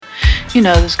You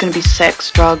know, there's going to be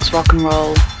sex, drugs, rock and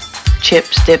roll,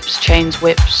 chips, dips, chains,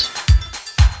 whips.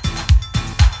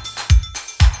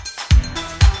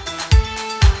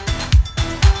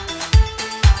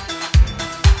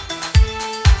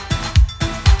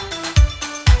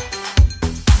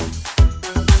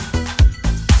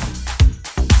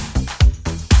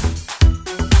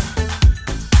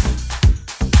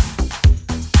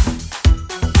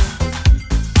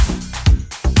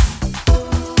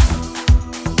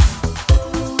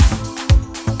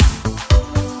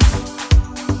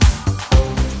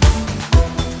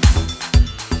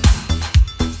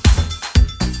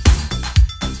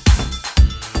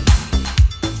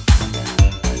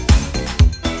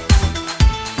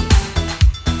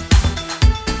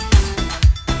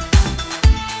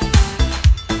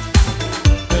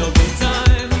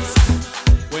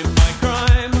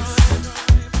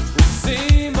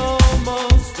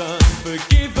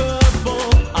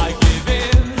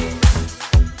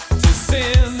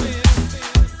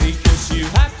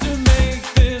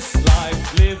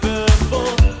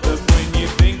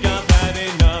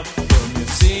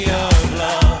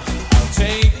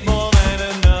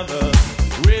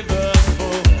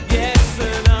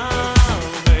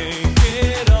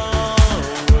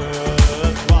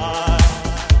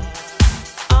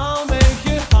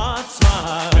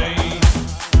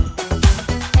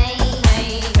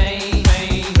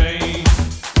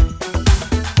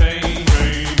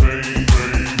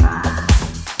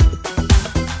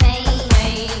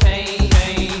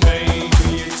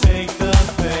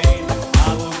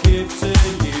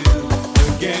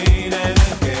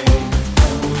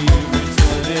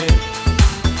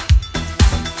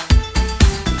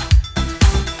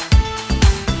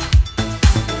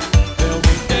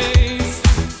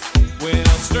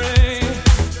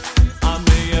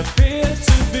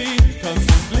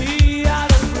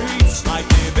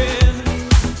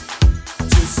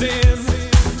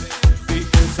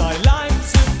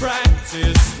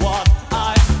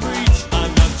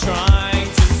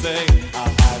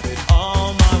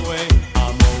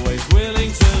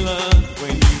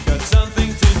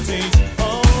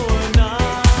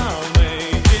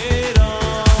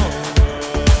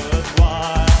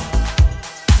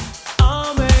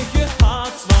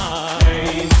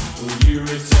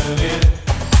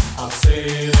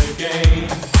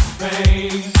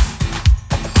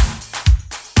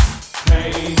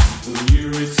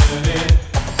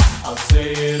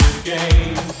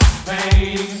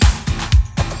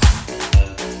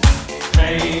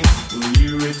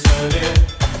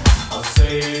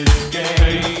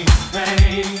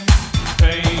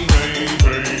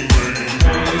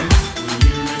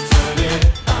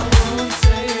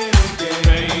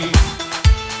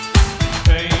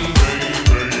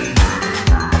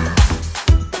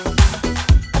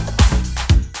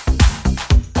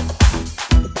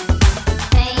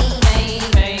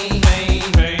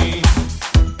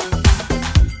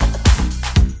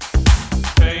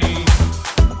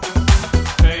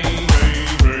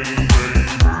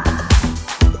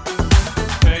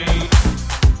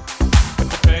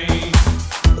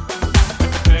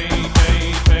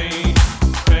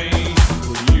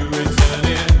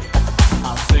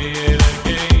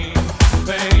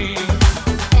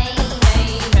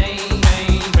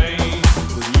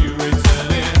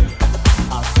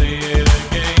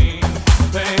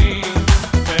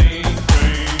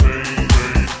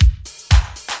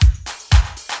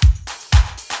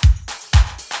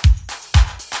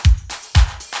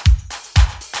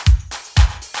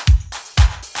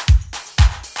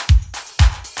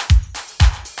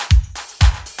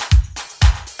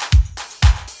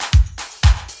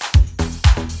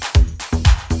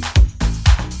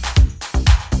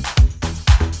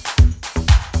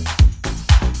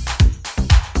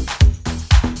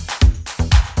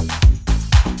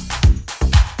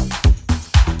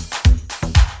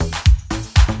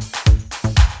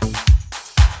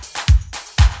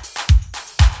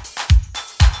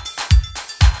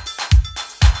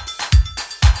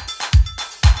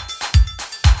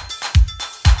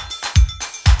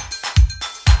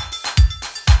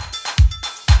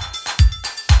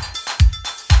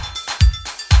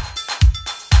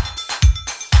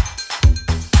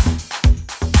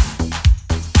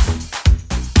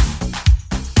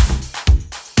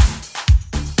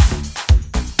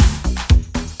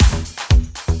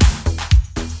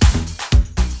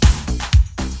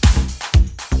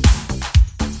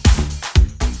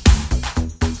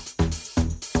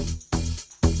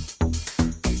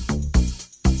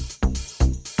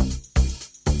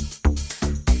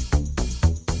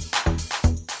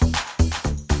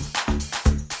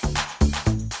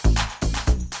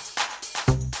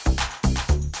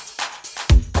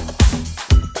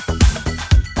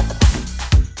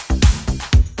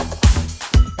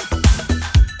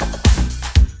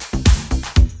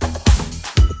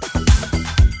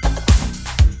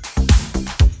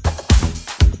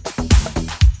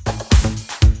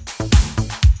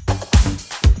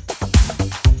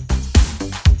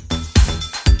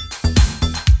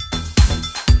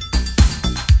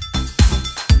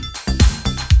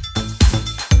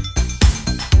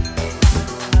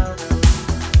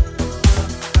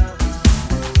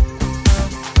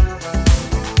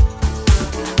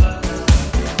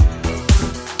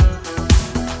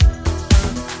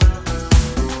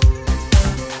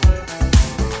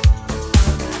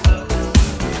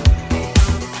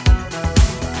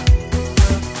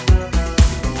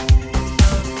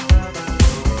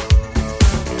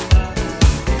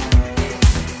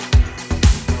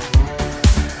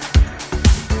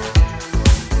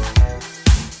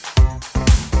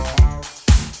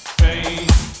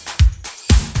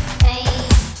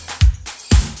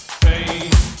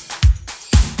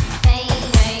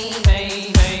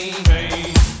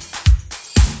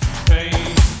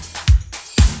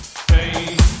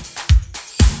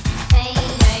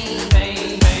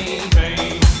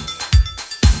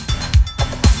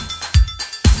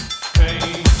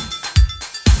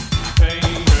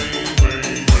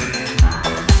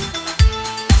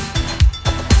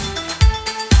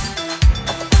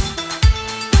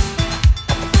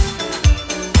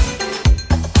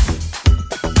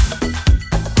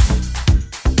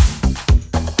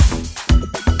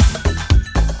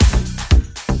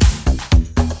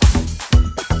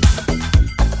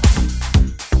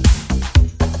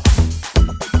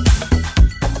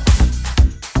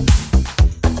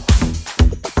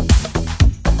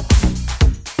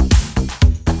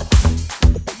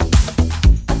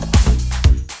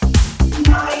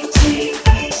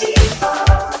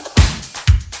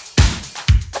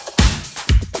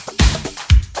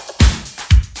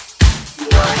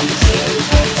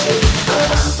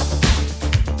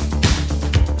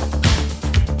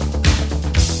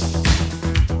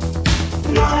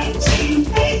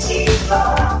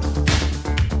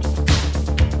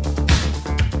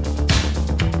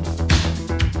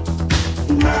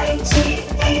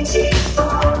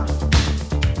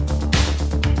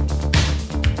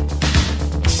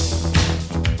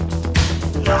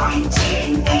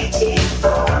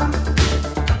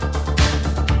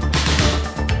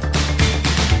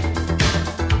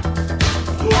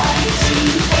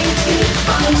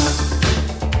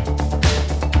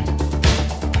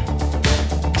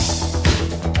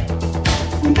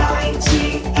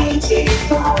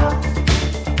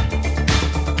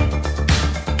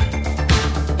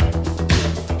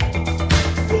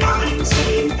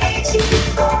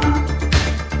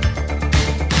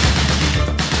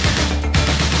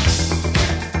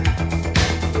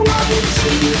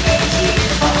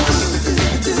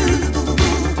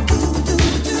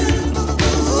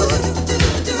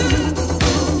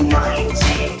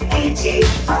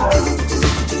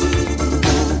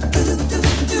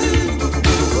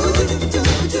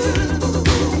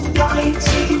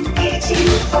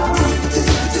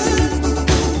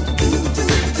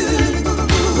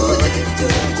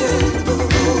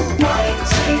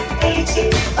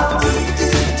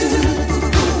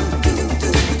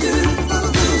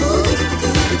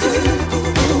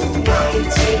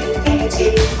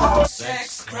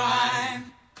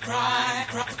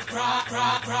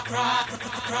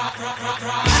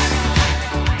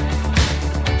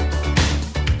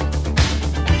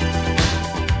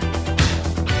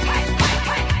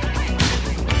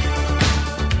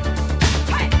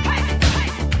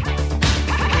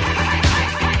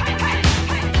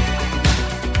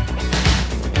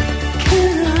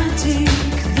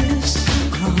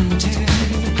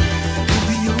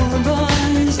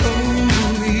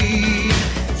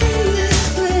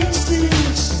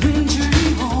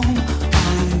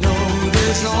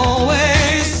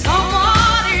 Always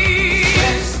somebody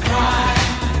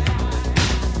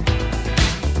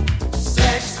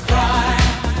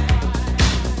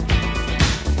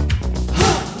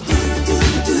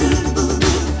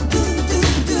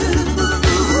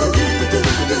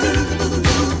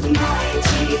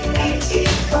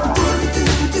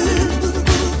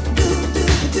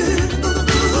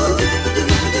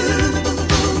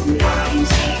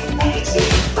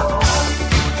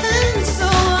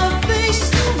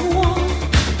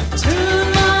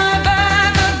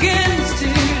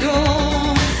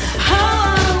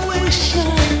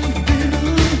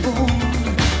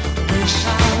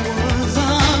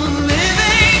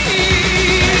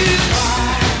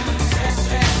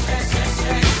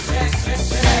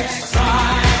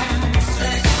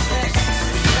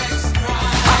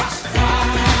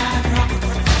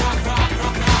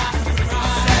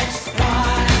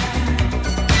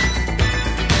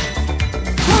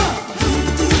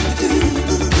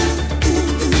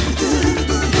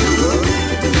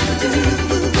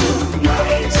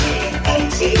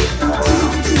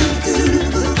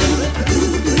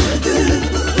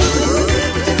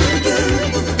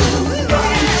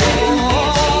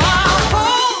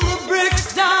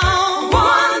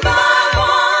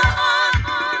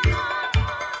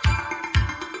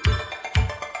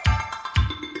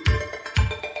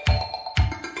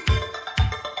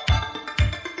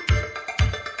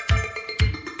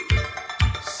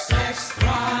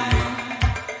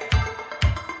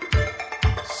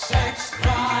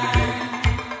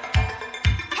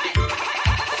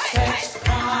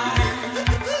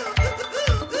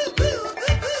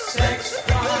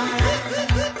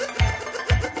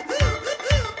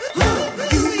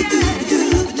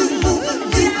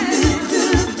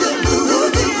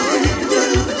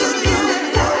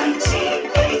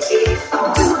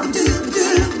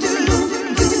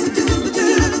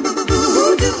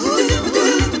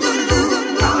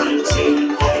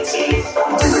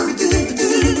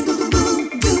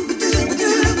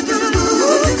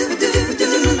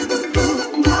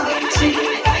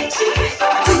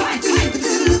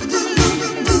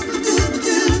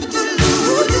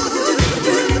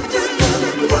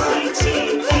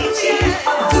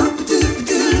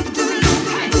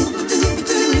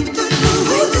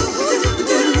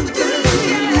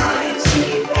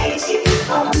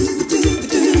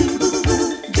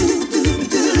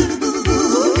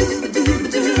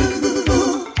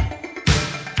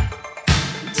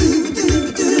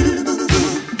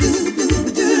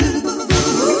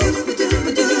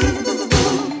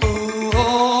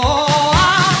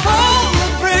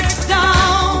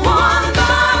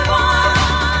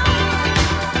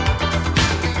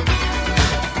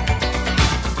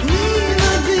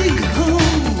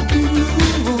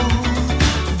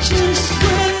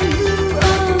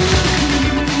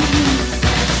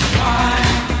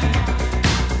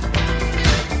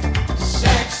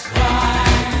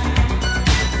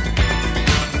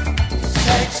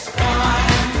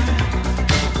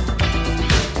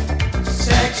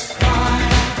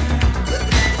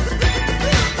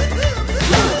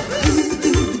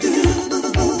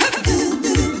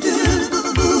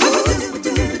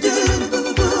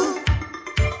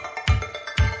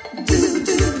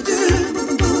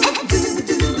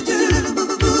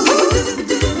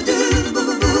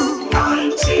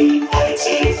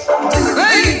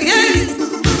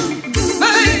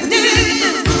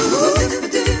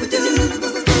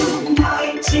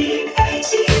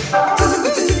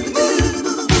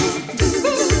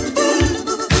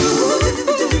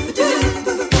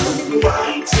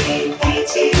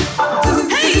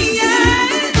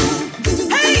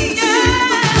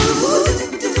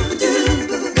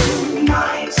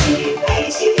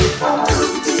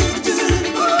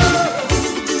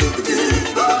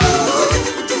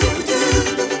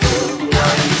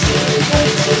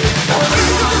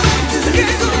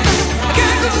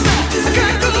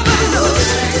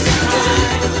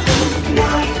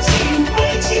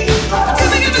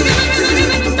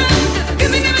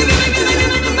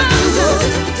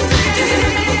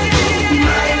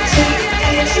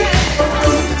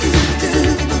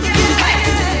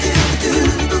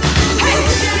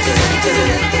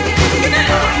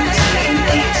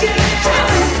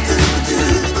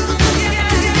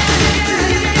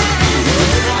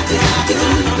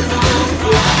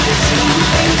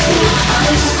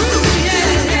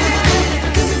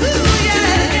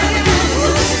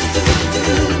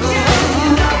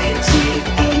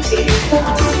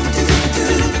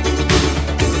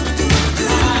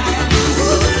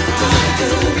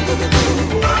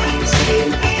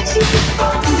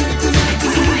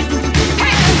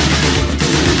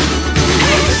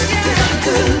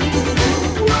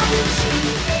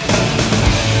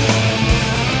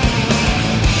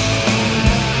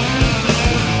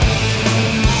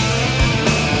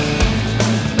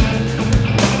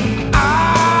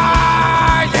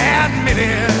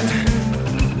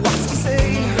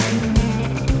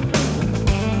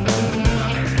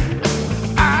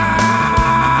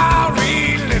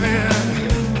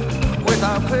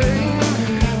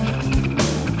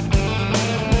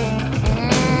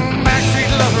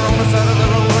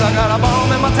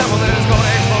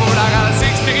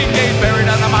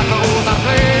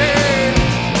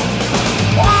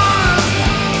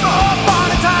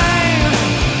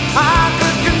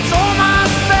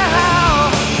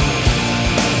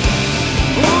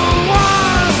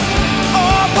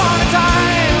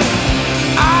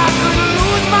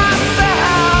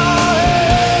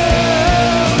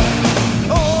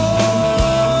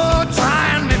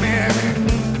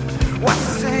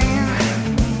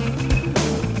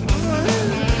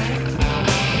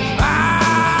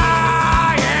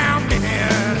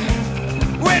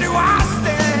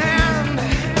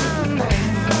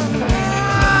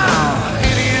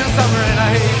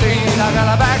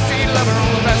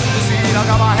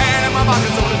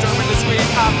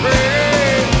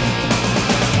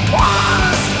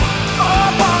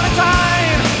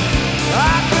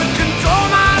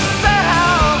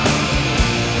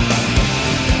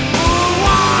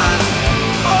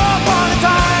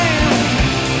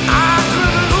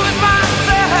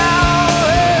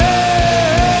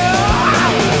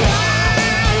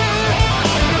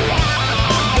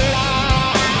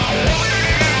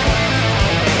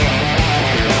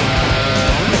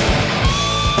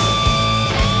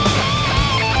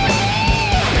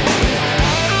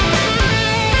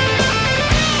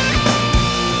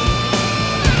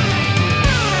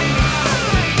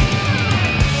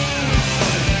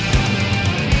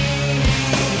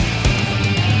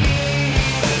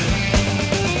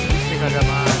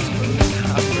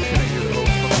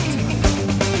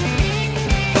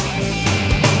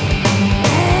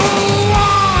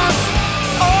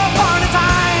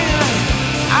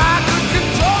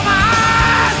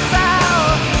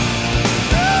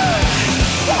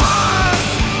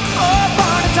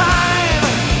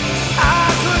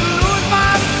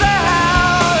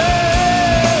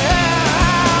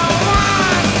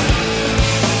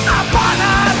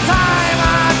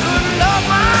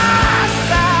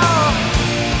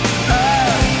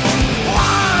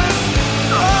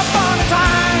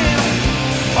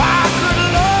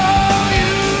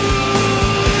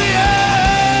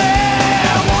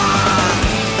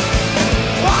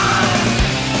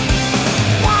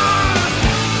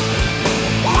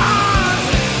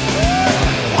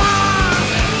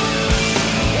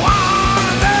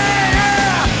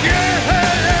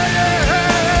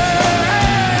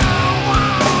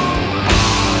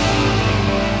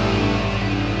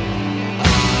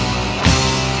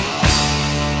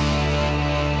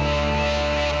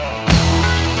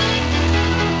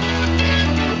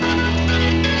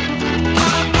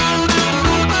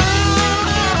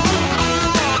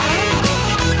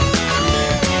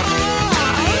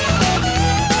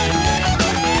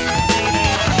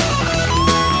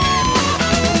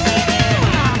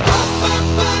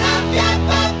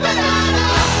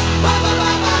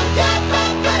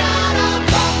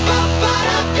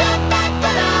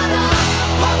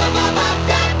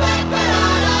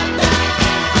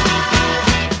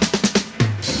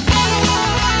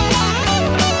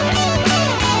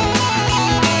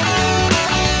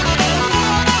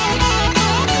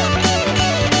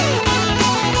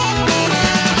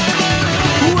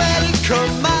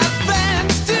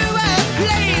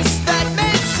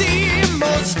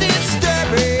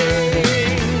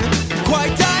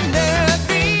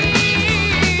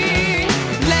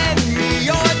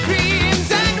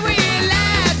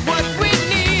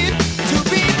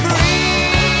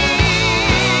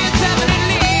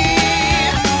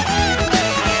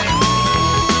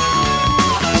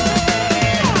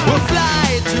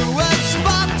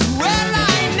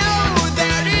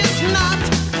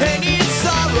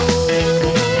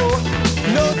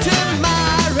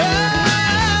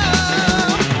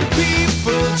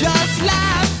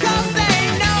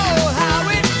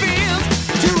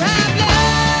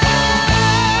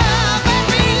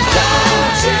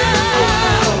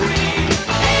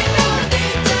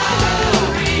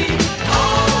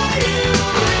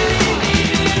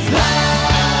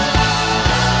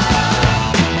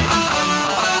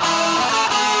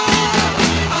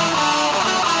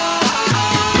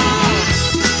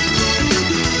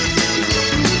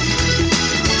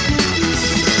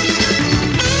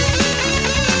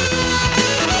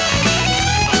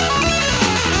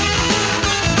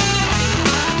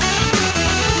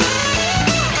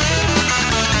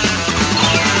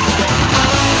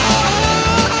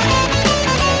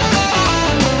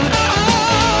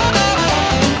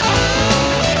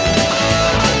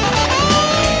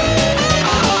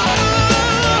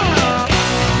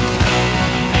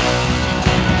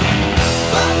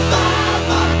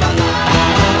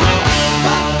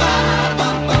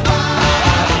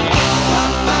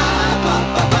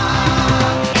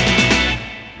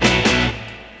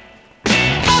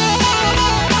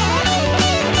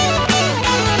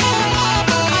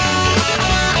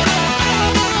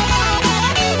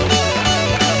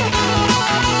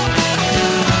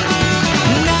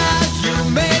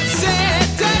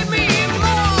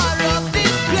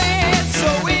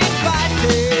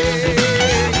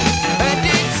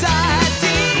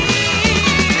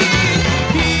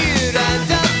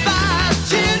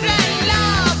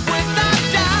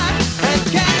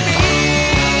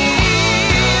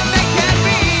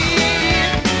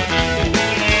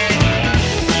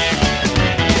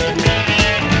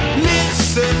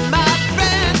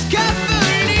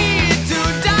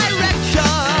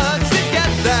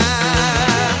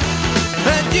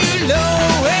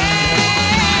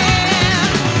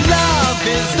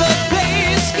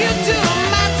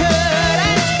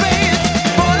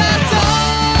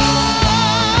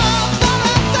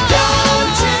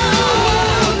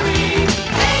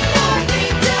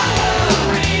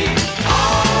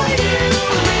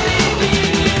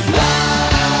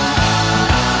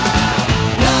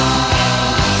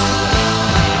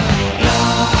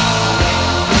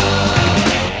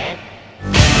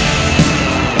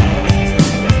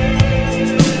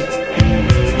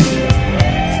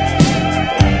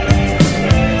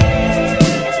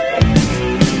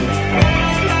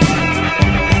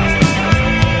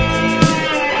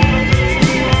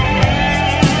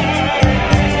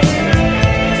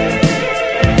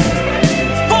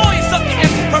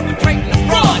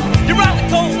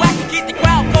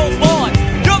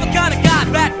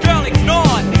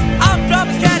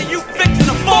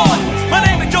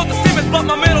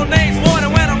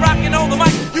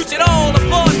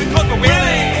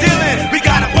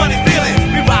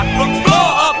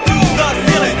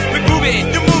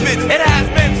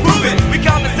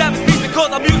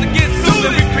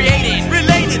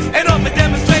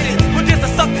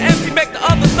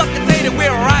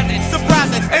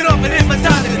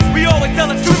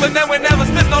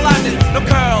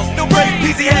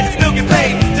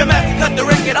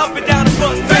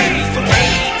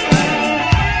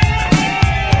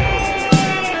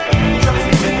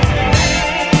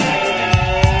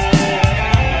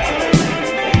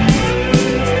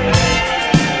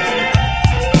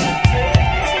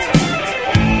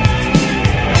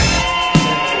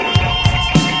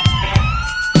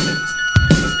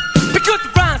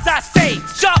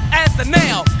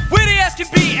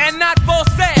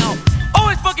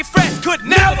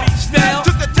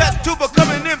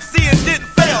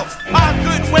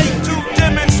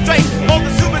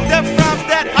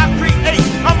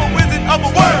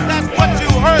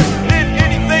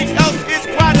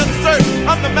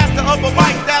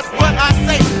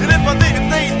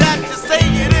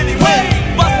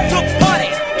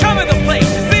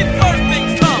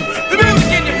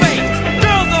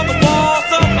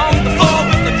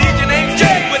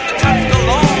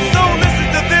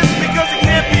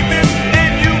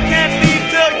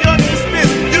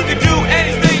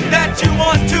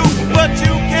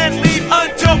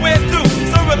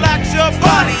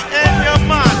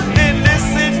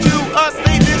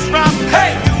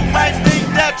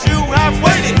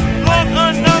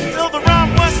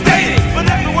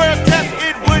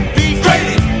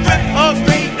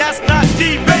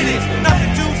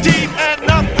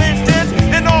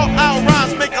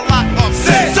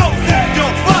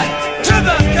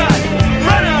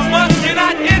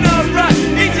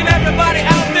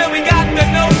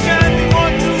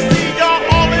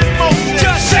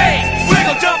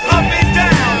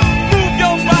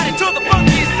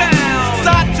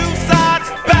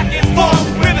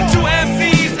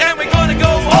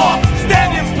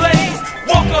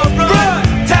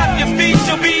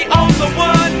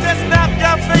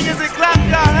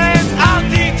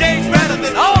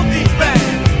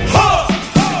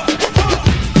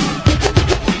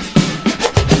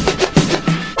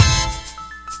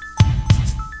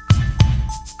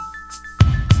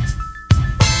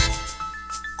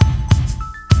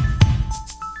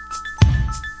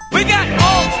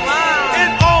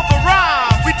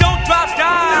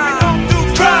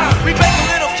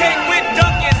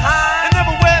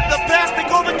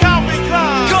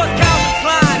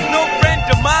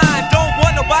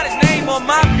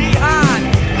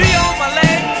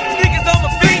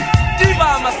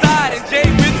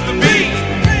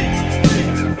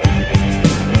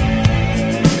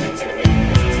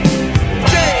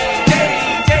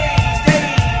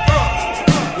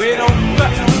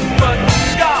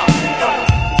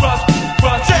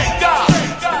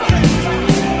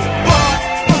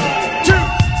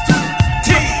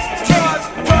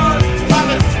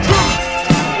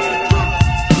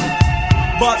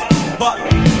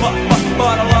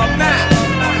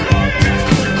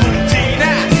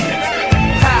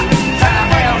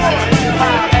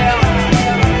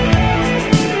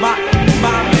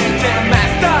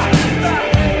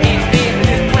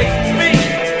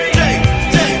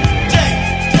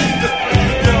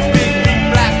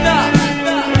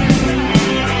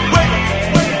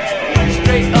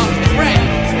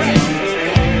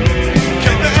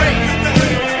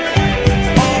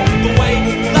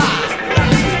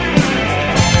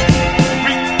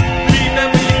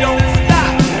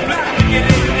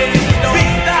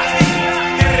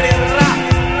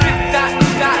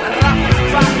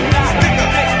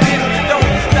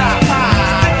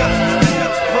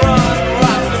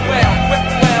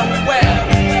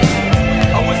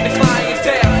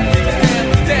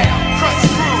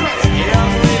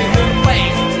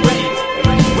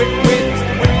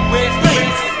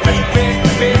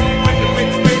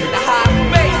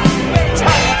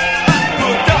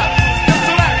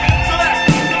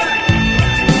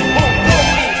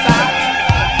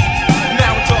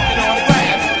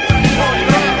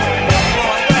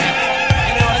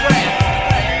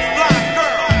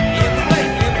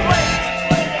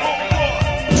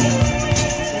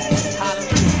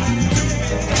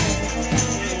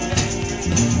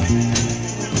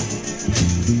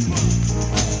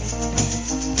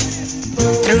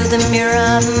Through the mirror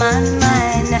of my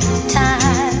mind,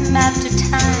 time after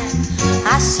time,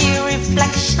 I see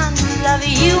reflections of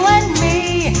you and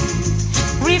me.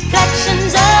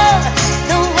 Reflections of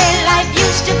the way life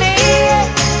used to be.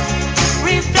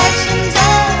 Reflections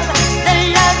of the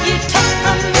love you took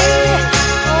from me.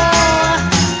 Oh,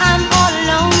 I'm all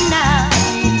alone now,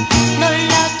 no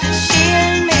love to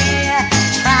shield me.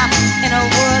 Trapped in a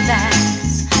world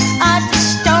that's a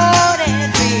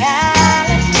distorted reality.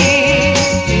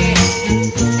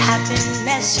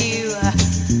 Happiness you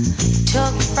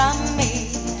took from me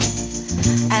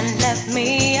and left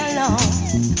me alone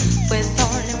with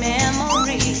only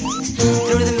memories.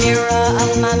 Through the mirror of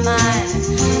my mind,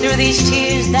 through these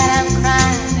tears that I'm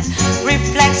crying,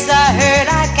 reflects the hurt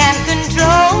I can't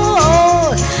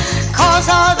control. 'Cause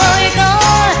although you're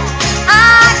gone,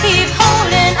 I keep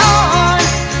holding on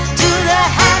to the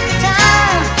happy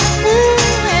time. Ooh,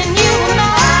 and you were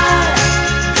mine.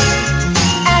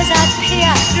 As I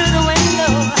peer through the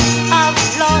window of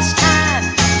lost time,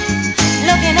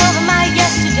 looking over my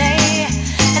yesterday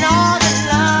and all the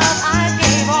love I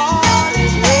gave, all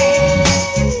is vain.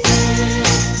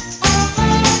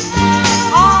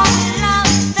 All the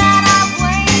love that I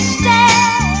wasted,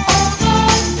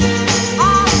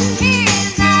 all the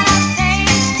tears that I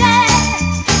tasted,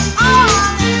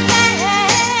 all is vain.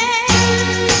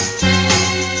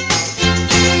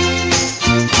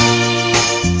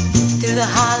 Through the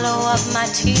hollow of my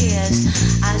tears,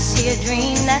 I see a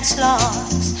dream that's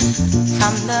lost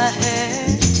from the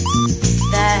hurt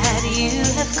that you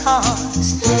have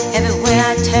caused. Everywhere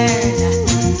I turn,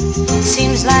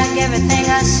 seems like everything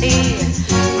I see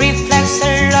reflects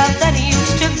the love that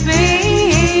used to be.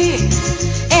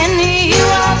 In you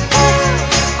I put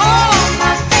all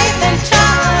my faith and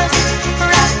trust,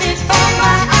 right before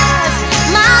my eyes,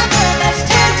 my world has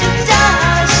turned to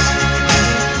dust.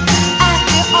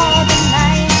 After all the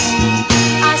nights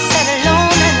I sat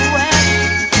alone and wept,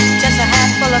 just a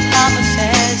handful of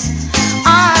promises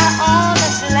are all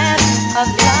that's left of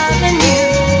loving you.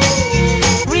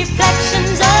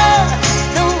 Reflections of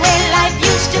the way life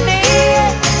used to be.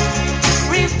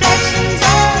 Reflections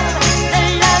of the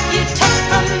love you took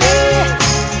from me.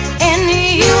 In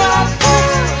you I put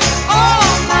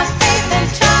all my faith and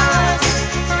trust,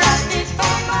 right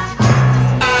before my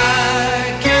I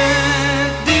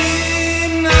can't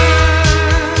deny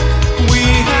we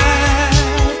had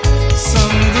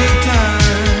some good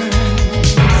times.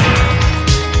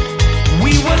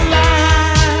 We were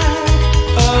like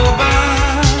a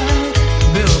bike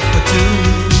built for two,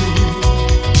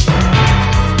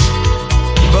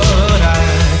 but I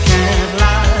can't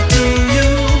lie to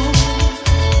you.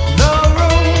 The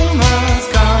rumors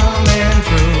coming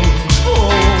through.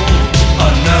 Oh,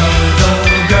 another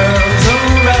girl's a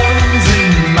rose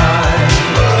in my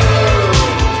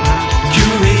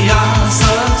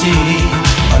curiosity.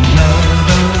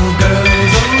 Another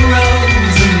girl's a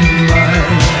rose in my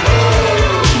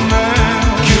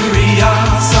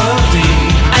curiosity.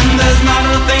 And there's not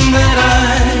a thing that I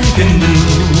can do.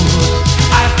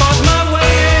 I thought my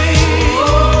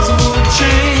ways would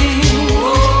change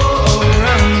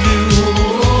around you.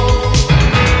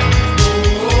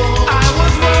 I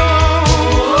was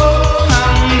wrong,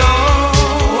 and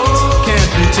odds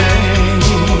can't be changed.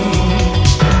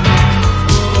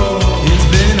 It's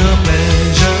been a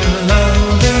pleasure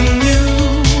loving you,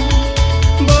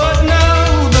 but now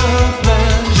the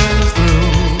pleasure's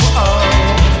through. Oh,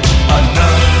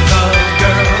 another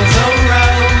girl's a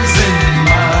rose in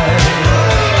my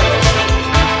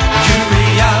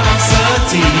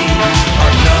curiosity.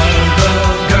 Another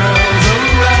girl's a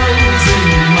rose in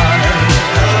my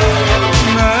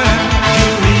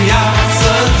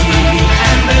curiosity.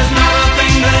 And there's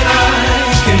nothing that I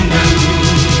can do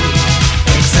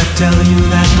except tell you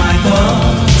that my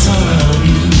thoughts are of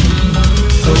you.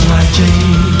 Though I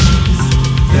chase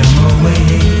them away,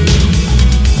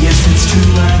 yes, it's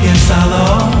true, I guess I'll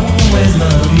always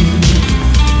love you.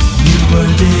 You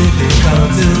were difficult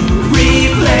to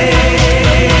replace.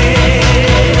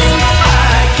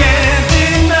 I can't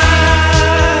deny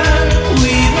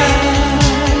we've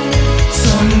had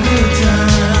some good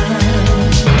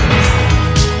times,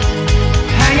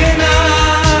 hanging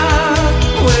out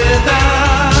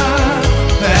without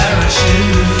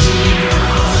parachute.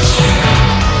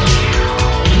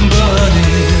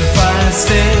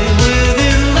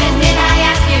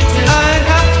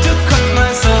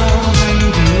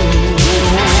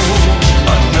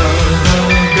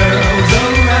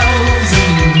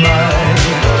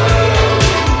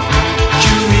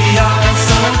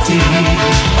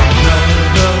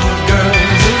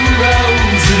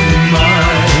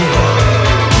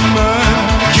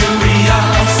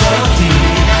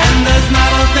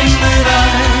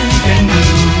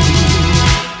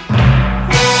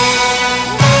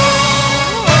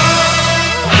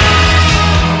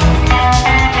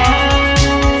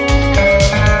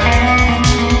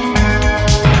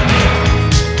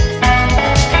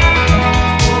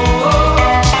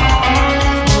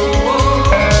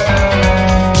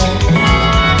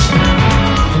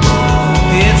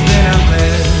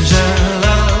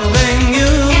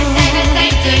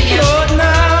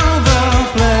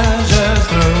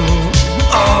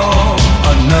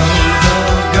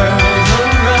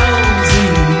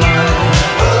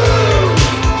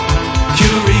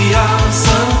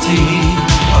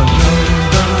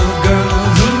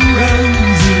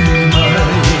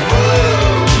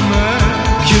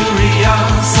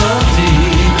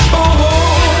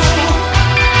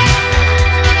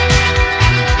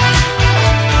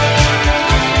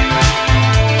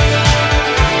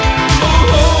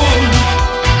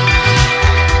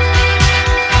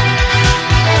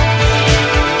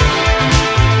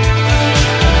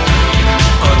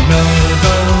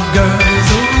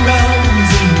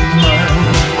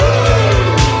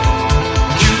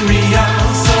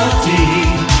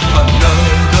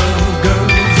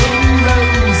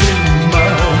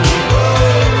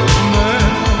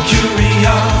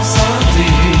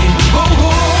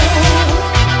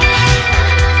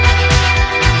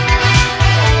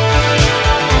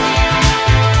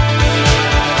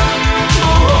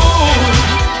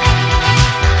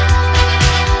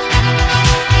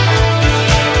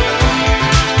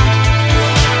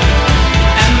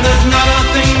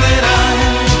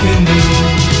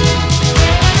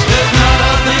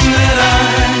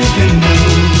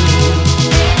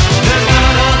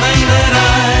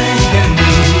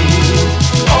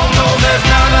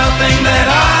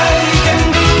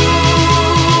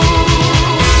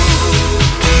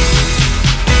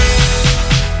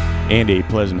 And a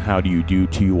pleasant how do you do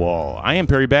to you all. I am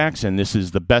Perry Bax, and this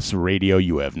is the best radio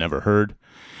you have never heard.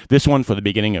 This one for the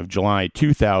beginning of July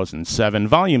 2007,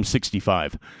 Volume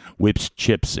 65, Whips,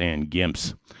 Chips, and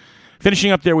Gimps.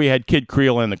 Finishing up there, we had Kid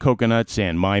Creole and the Coconuts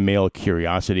and My Male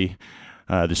Curiosity.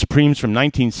 The Supremes from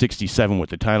 1967 with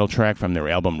the title track from their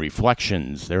album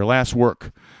Reflections, their last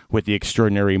work with the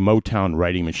extraordinary Motown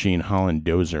writing machine Holland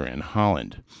Dozier and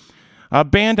Holland. A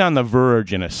band on the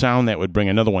verge and a sound that would bring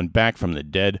another one back from the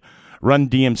dead. Run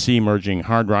DMC merging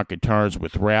hard rock guitars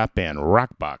with rap and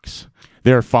rock box.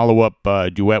 Their follow-up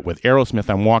duet with Aerosmith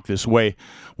on Walk This Way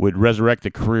would resurrect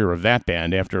the career of that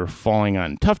band after falling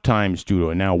on tough times due to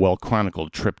a now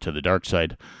well-chronicled trip to the dark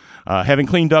side. Having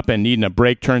cleaned up and needing a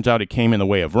break, turns out it came in the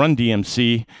way of Run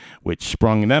DMC, which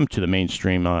sprung them to the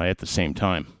mainstream at the same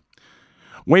time.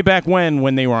 Way back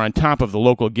when they were on top of the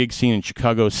local gig scene in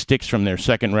Chicago, Styx from their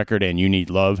second record, and You Need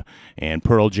Love, and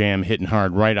Pearl Jam hitting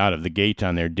hard right out of the gate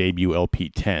on their debut LP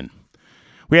 10.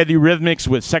 We had the Eurythmics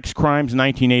with Sex Crimes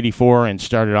 1984, and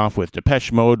started off with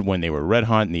Depeche Mode when they were red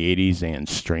hot in the 80s, and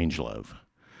Strangelove.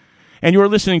 And you are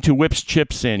listening to Whips,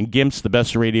 Chips, and Gimps, the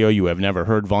best radio you have never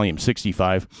heard, Volume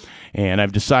 65. And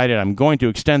I've decided I'm going to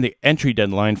extend the entry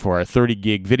deadline for our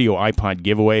 30-gig video iPod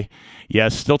giveaway.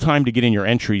 Yes, still time to get in your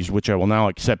entries, which I will now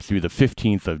accept through the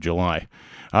 15th of July.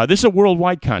 This is a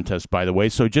worldwide contest, by the way,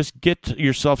 so just get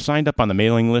yourself signed up on the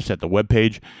mailing list at the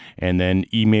webpage, and then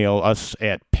email us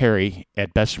at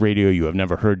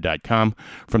perry@bestradioyouhaveneverheard.com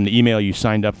from the email you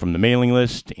signed up from the mailing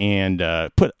list, and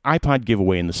put iPod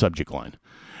giveaway in the subject line.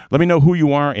 Let me know who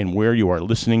you are and where you are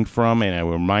listening from, and I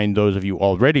will remind those of you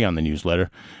already on the newsletter,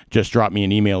 just drop me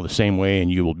an email the same way and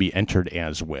you will be entered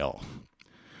as well.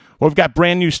 Well, we've got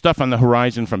brand new stuff on the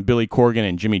horizon from Billy Corgan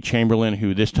and Jimmy Chamberlain,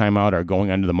 who this time out are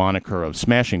going under the moniker of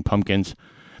Smashing Pumpkins.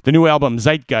 The new album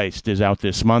Zeitgeist is out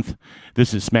this month.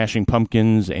 This is Smashing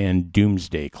Pumpkins and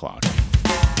Doomsday Clock.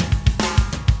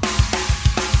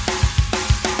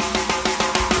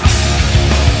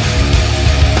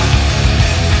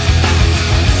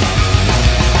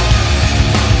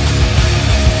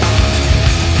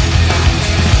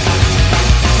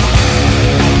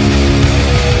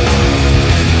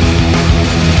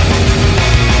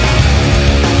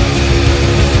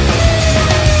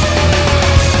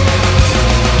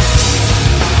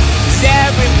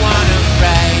 Everyone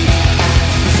afraid?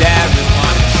 Is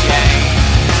everyone ashamed?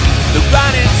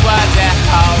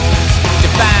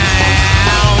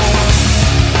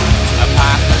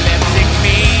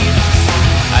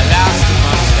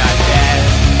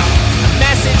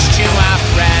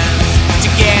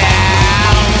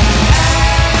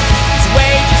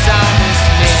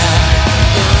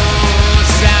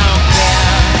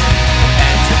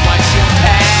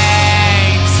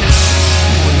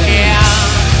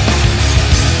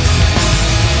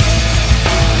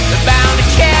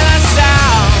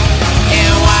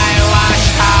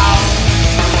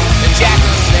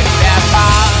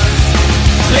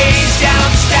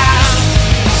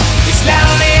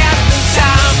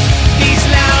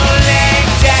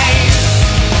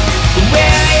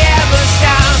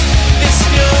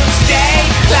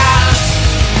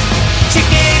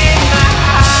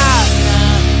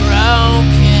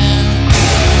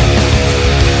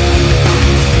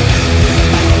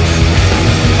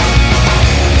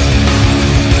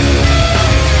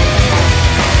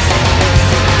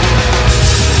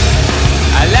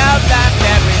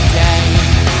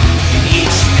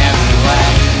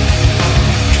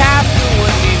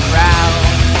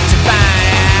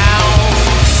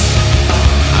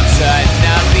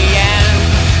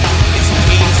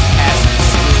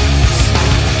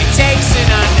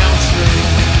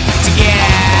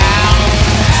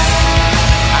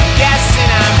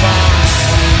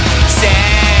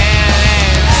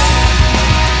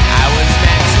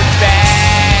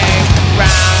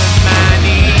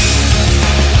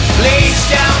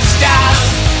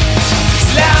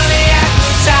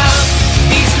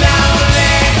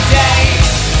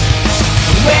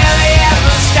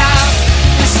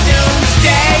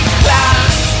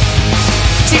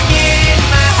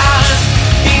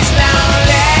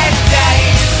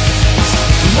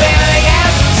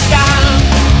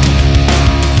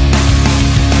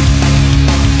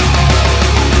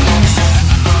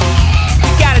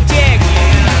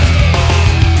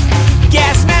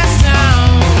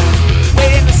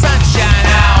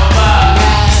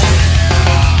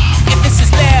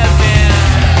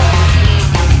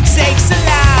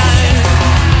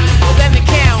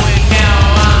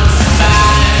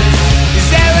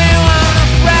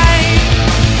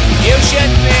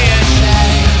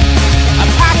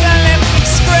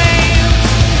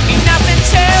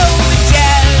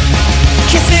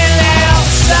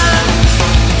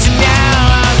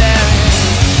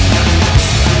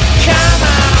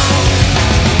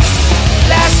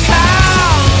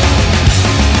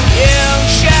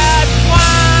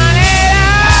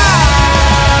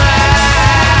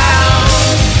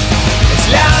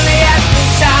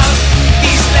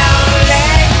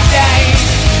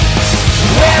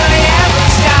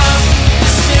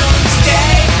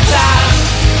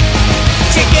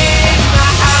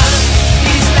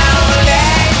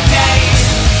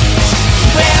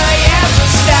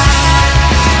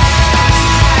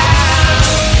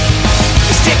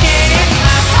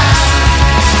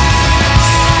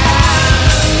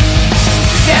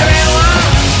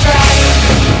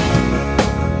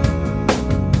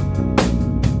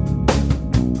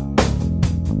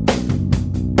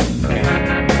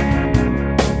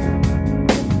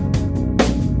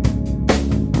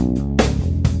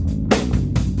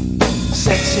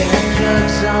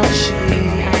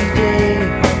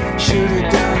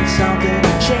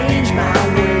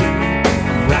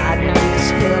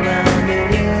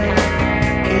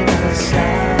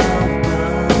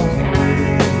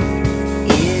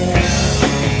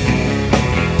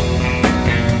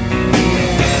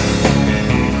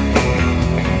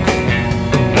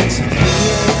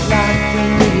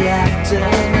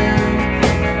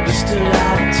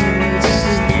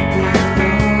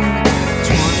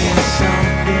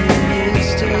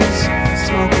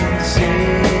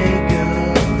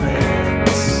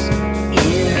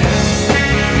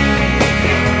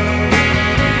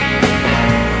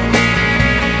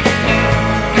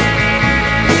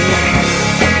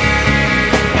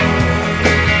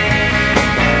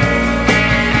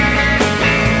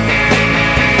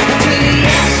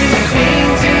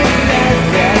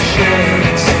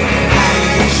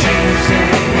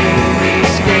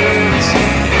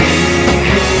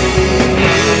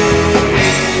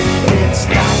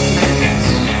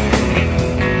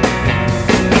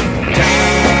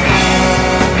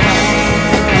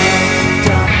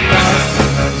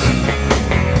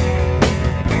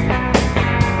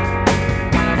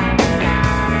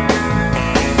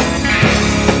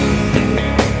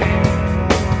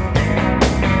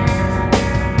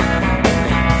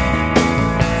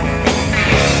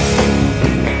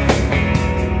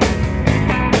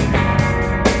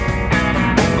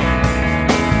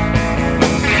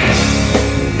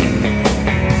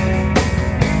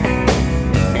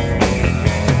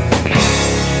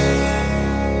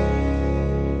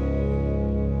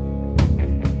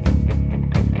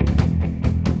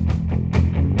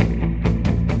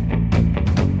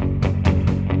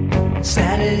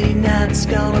 night's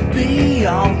gonna be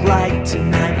alright.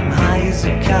 Tonight I'm high as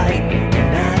a kite,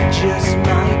 and I just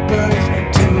might buzz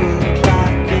 2 o'clock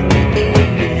in the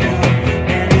AM,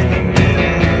 and in the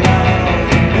middle of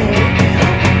the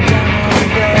mayhem, down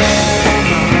there,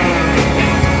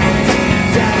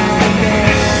 down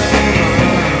there.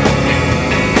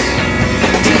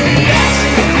 To the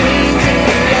acid queens in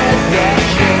red dress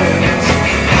shirts,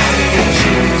 high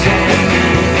shoes and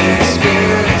mini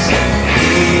skirts.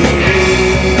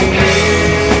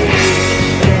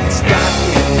 Red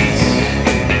stockings,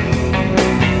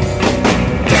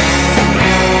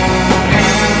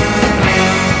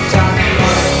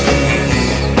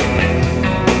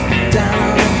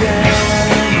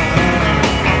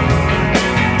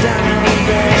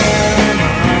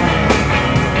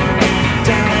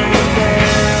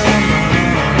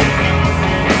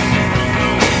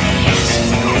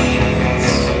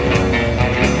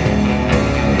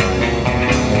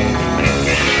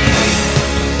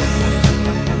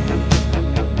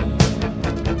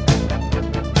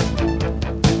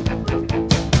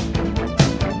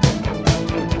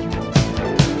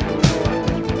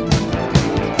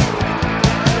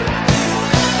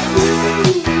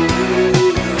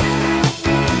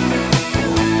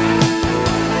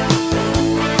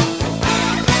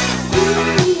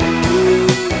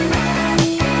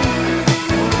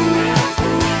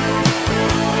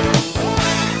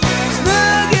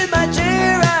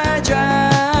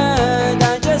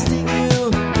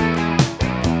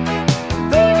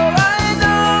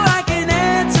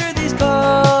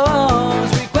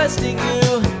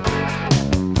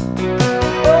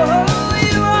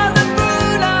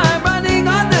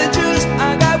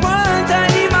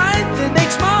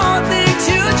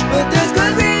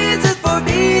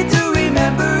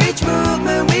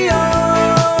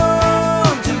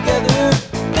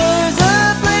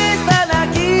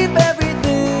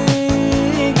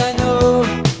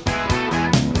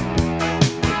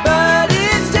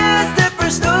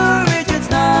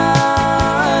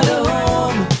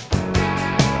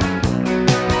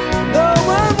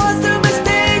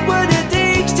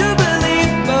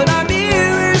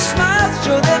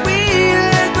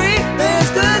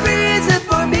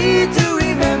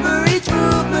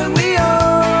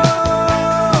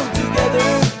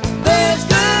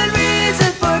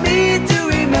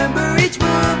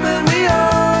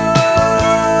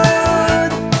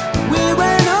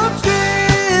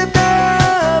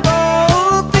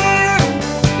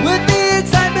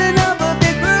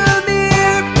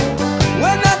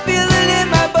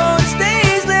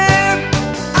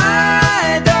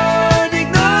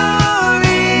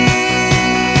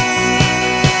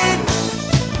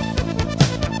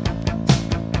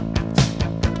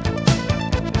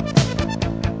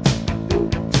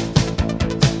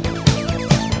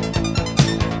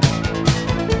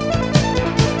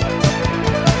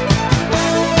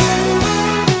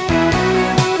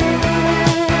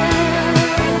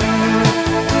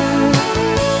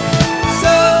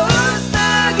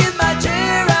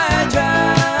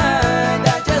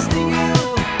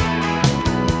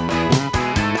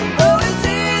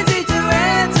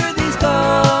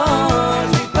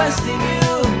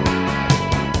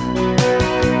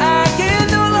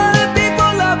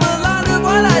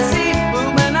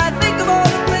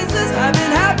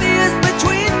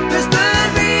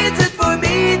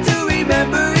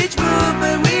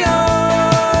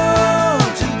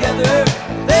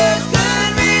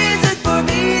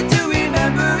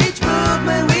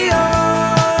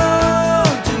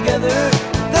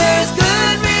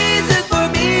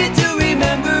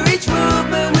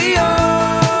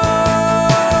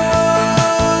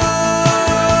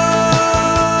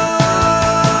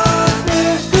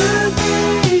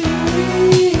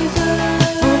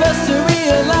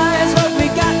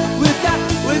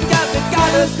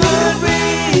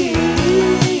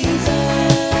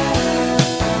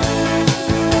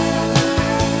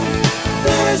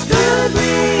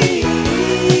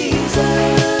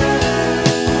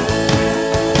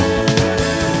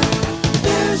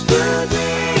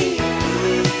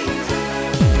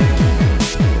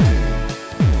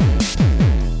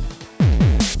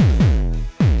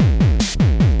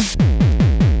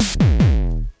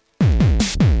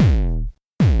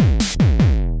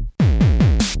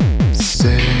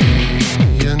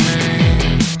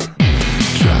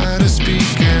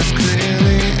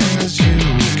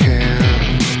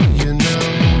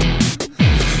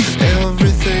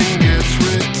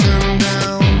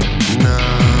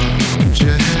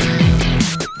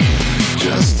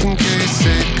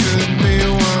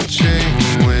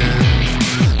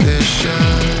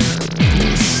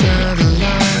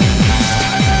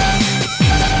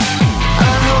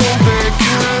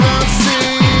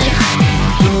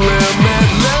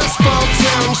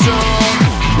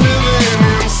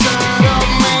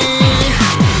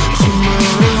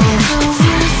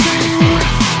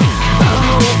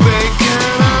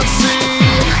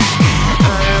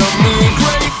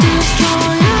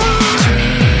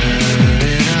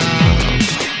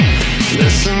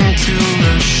 to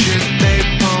the shit they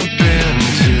pump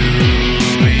into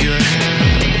your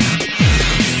head,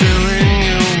 filling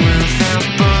you with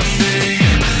apathy.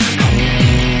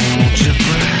 Hold your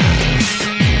breath,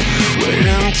 wait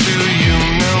until you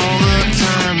know the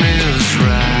time is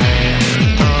right.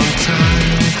 On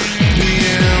time, the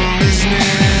end is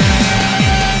near.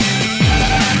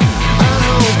 I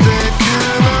hope they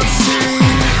cannot see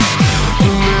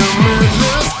the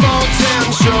limitless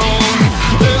potential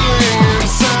living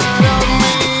inside of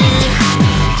me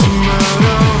to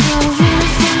murder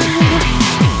everything.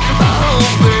 I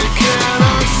hope they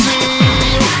cannot see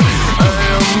I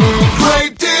am the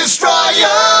great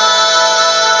destroyer.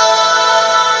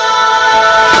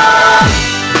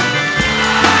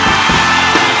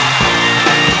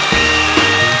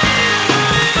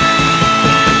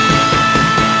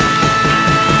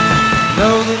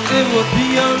 Know that it would be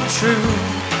untrue.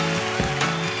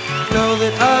 Know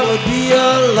that I would be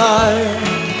a liar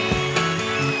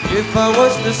if I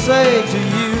was to say to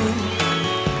you,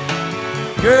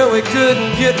 girl, we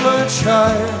couldn't get much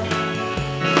higher.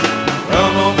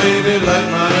 Come on, baby, light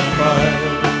my fire.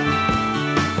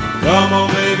 Come on,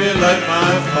 baby, light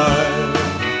my fire.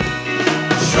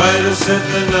 Try to set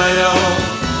the night on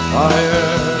fire.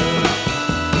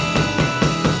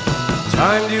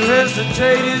 Time to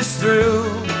hesitate is through.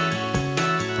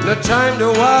 No time to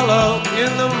wallow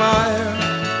in the mire.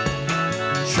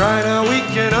 Try now, we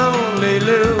can only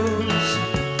lose,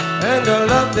 and our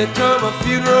love become a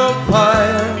funeral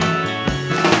pyre.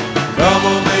 Come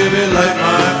on, baby, light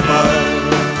my fire.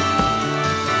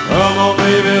 Come on,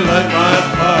 baby, light my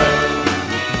fire.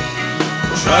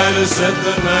 Try to set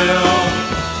the night on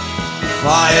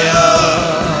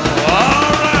fire.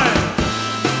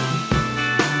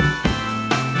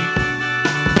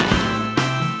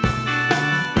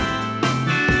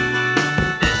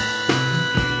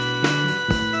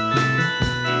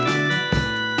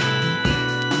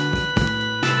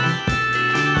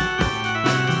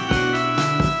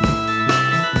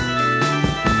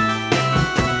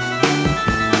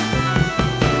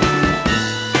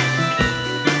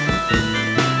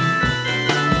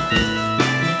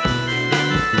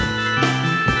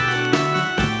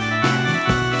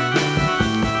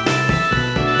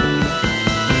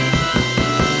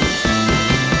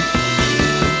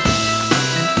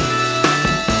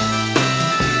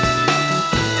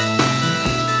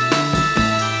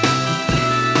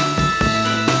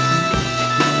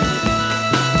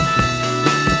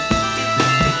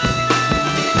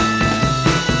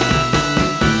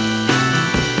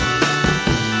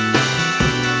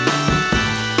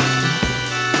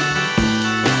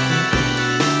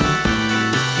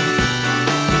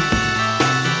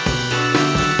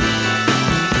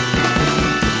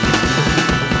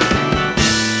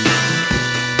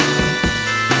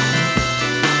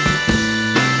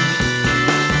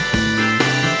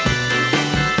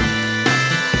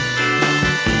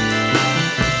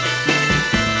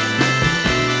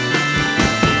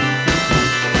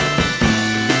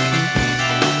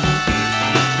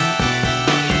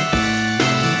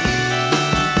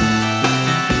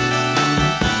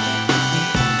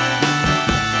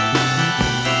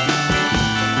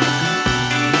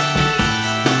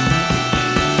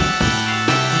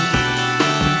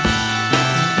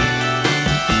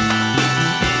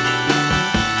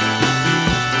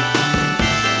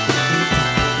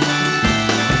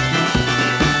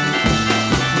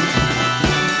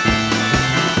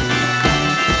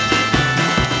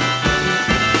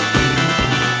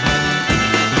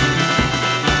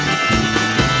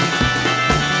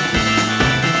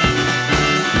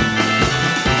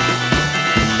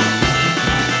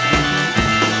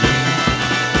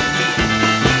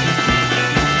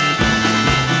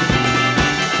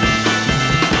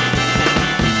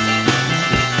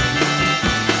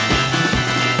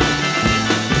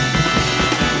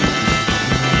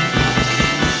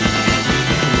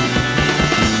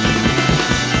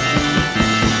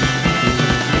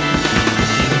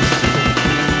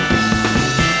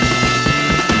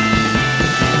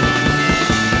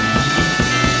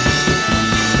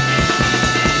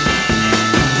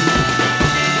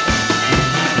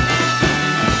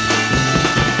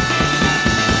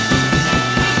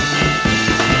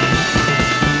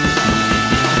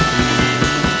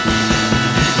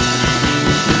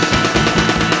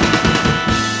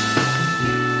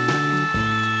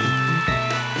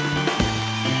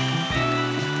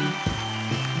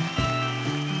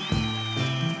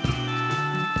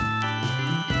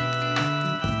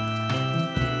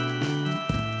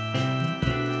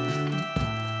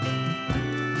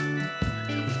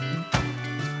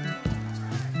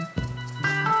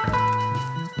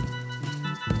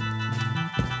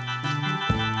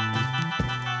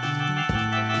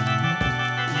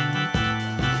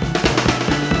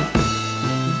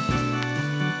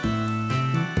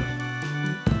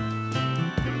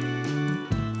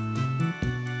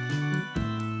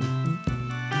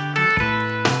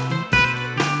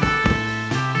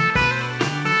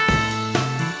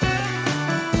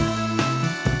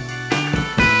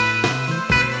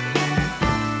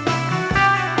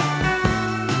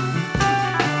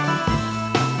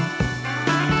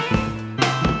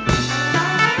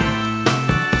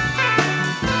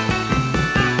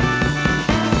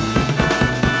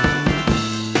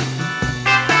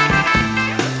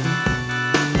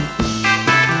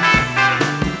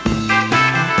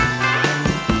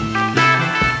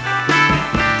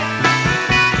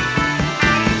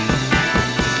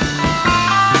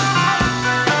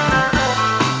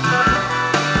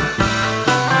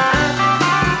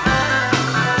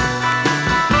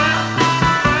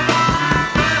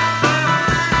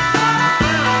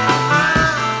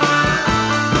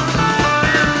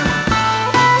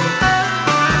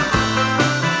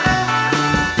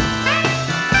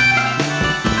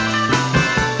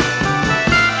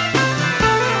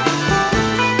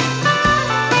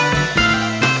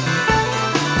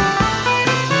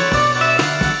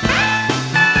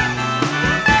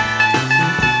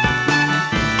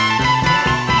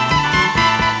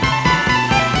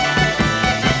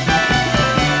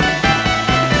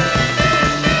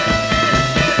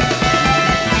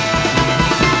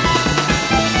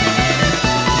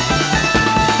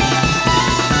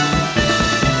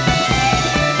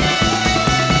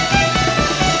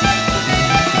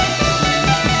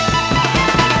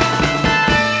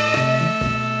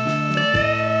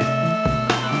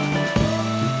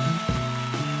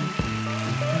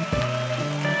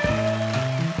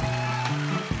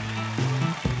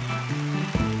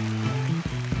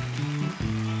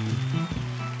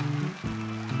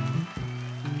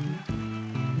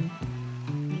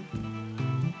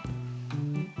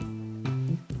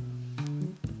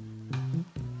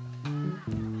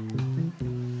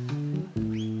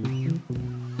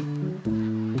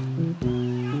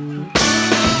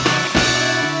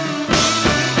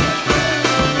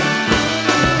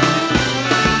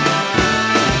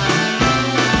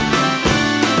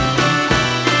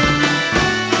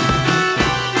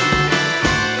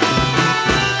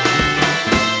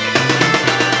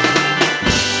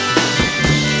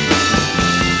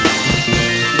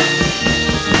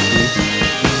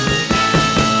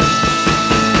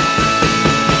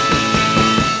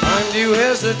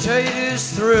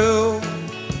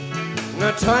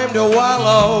 time to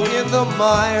wallow in the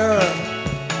mire.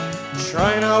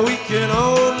 Trying how we can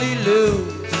only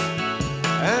lose,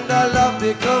 and our love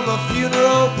become a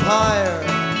funeral pyre.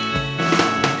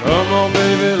 Come on,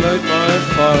 baby, light my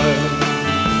fire.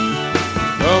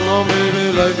 Come on,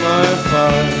 baby, light my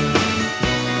fire.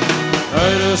 I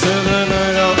just in the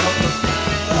night out.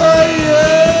 Oh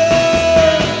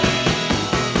yeah.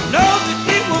 Know that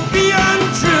it will be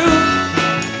untrue.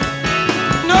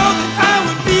 Know that I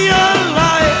would be a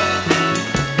liar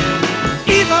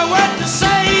if I were to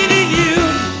say to you,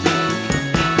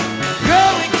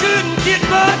 girl, it couldn't get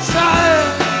much higher.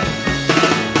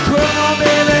 Come on,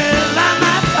 baby, light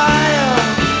my fire.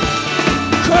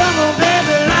 Come on,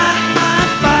 baby, light my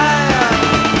fire.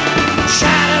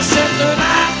 Try to set the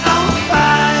night on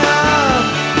fire.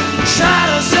 Try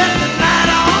to set the night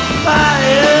on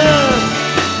fire.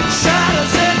 Try to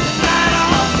set the night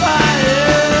on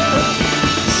fire.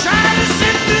 Try to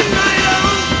set the night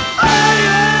on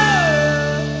fire.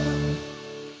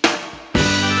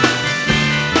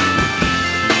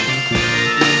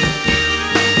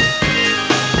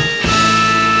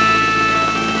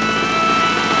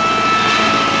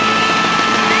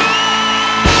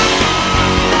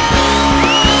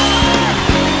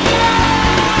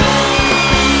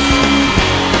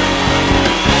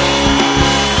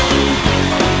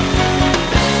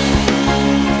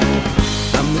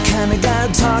 I'm the kind of guy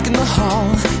who'd talk in the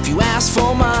hall if you ask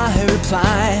for my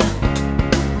reply.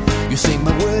 You think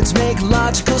my words make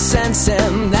logical sense,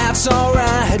 and that's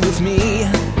alright with me.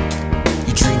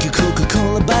 You drink your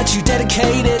Coca-Cola, but you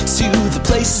dedicate it to the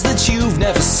places that you've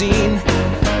never seen.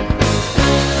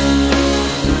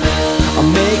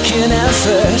 I'll make an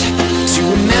effort to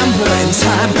remember in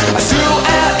time. I threw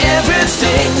out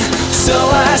everything, so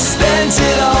I spent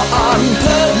it all on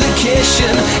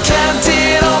publication.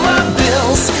 Counted all my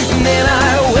bills, and then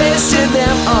I wasted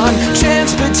them on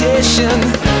transportation.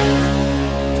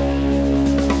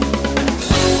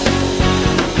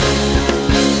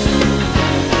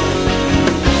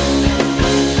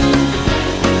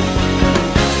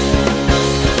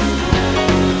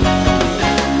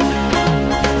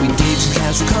 We engaged in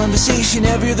casual conversation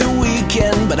every other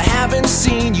weekend, but I haven't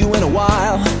seen you in a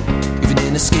while. You've an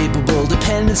inescapable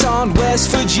dependence on West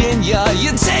Virginia.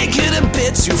 You take it a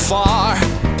bit too far.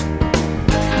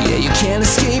 Yeah, you can't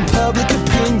escape public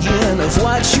opinion of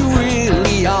what you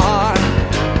really are.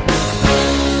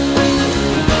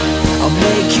 I'll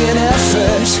make an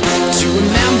effort to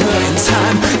remember in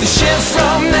time. The shift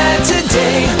from night to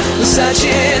day was such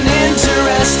an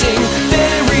interesting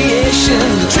variation.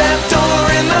 The trapdoor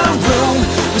in the room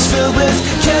was filled with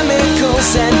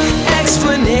chemicals and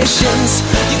explanations.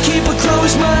 You keep a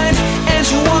closed mind and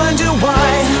you wonder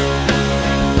why.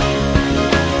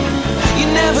 You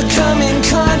never come in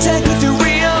contact with your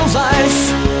real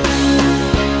life.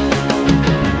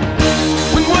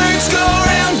 When words go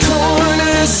around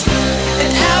corners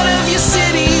and out of your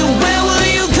city, where will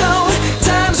you go?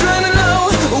 Time's running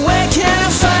low, where can I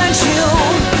find you?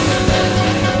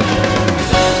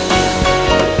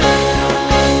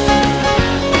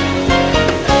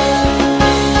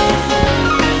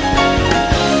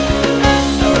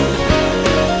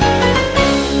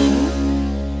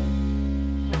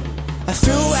 I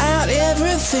threw out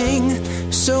everything,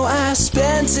 so I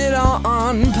spent it all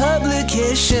on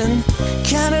publication.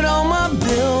 Counted all my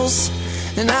bills,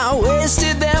 and I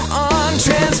wasted them on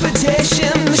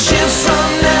transportation. The shift from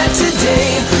night to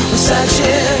day was such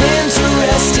an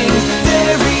interesting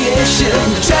variation.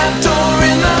 The trapdoor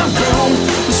in the room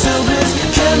was filled with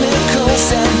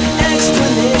chemicals and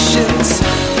explanations.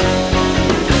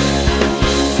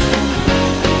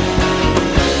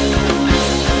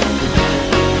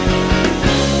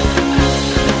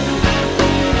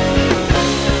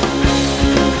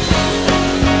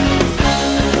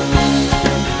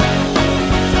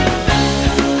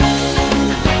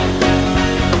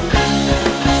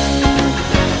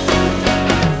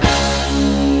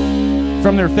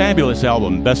 From their fabulous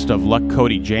album, Best of Luck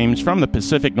Cody James, from the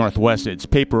Pacific Northwest, it's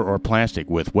Paper or Plastic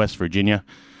with West Virginia.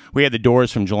 We had The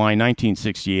Doors from July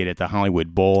 1968 at the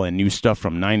Hollywood Bowl, and new stuff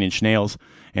from Nine Inch Nails,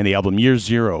 and the album Year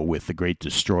Zero with The Great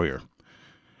Destroyer.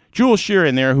 Jules Shear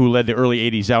in there, who led the early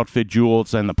 80s outfit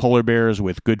Jules and the Polar Bears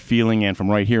with Good Feeling, and from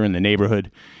right here in the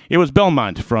neighborhood, it was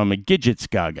Belmont from Gidgets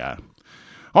Gaga.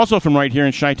 Also from right here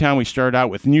in Chi-Town, we started out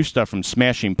with new stuff from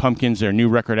Smashing Pumpkins, their new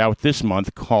record out this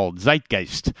month called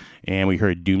Zeitgeist, and we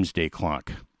heard Doomsday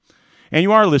Clock. And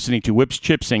you are listening to Whips,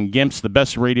 Chips, and Gimps, the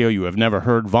best radio you have never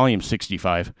heard, Volume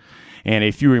 65. And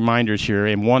a few reminders here,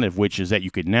 and one of which is that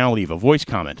you could now leave a voice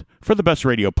comment for the Best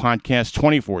Radio podcast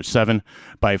 24/7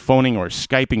 by phoning or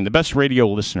Skyping the Best Radio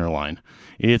listener line.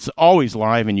 It's always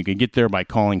live, and you can get there by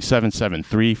calling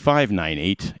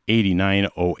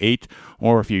 773-598-8908,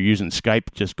 or if you're using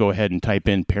Skype, just go ahead and type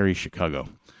in Perry Chicago.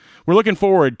 We're looking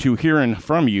forward to hearing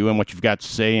from you and what you've got to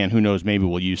say, and who knows, maybe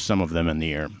we'll use some of them in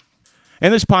the air.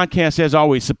 And this podcast, as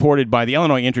always, supported by the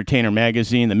Illinois Entertainer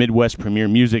magazine, the Midwest premier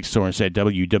music source at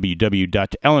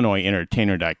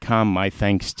www.illinoisentertainer.com. My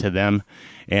thanks to them.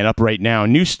 And up right now,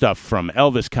 new stuff from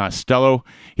Elvis Costello.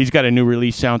 He's got a new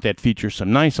release out that features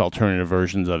some nice alternative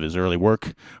versions of his early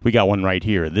work. We got one right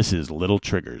here. This is Little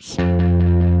Triggers.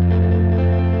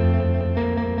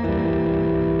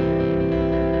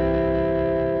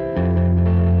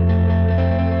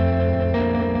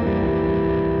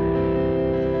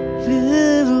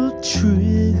 Little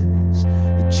triggers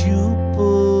that you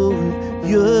pull with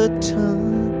your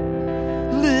tongue.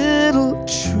 Little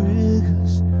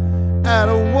triggers, I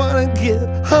don't wanna get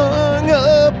hung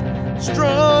up,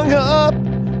 strung up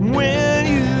when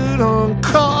you don't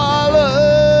call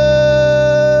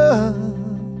up.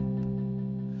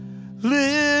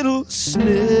 Little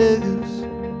sniggers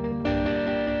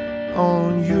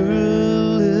on your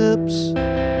lips.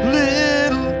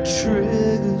 Little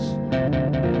triggers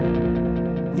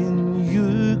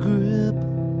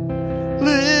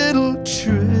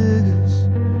triggers,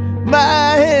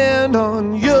 my hand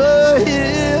on your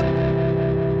hip.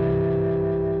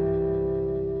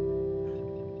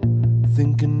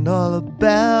 Thinking all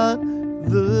about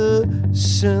the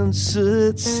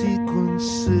censored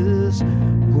sequences,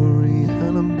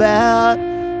 worrying about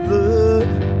the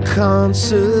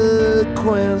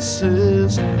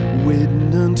consequences,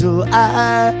 waiting until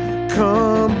I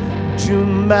come to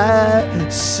my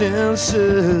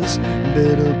senses.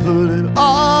 Better put it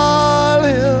all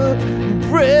in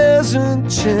present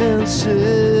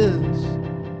chances.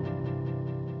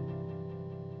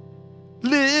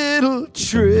 Little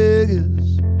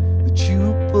triggers that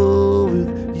you pull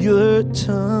with your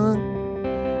tongue.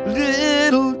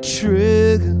 Little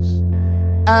triggers,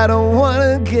 I don't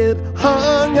wanna get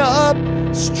hung up,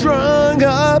 strung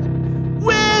up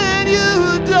when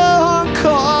you don't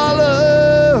call up.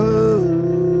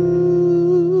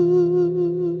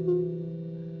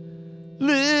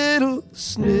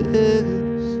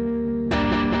 Sniggers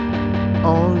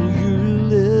on your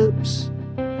lips.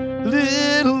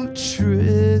 Little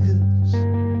triggers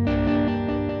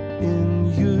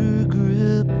in your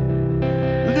grip.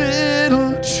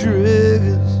 Little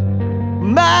triggers,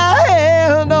 my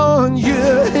hand on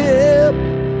your hip.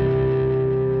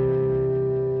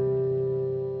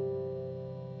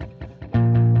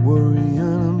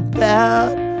 Worrying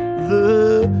about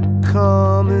the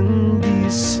common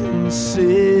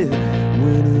decency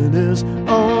when it is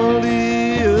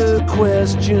only a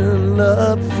question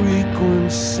of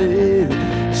frequency.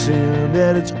 Saying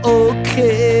that it's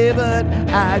okay, but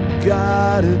I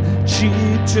gotta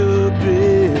cheat to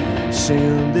be.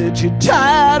 Saying that you're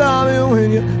tired of me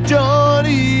when you don't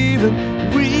even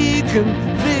reconvene.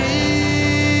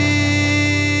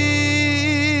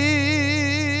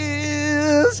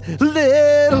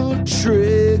 Little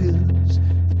triggers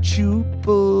that you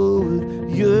pull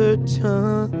with your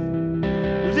tongue.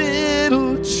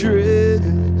 Little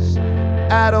triggers,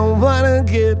 I don't wanna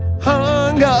get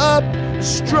hung up,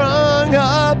 strung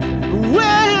up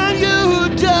when you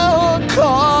don't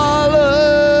call up.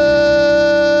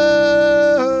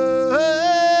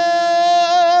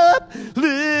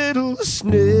 Little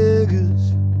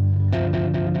sniggers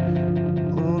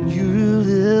on your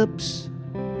lips.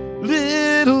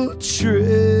 Little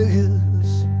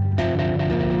triggers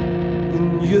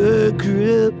in your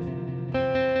grip.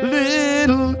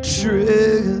 Little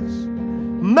triggers,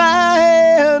 my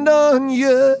hand on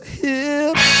your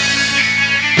hip.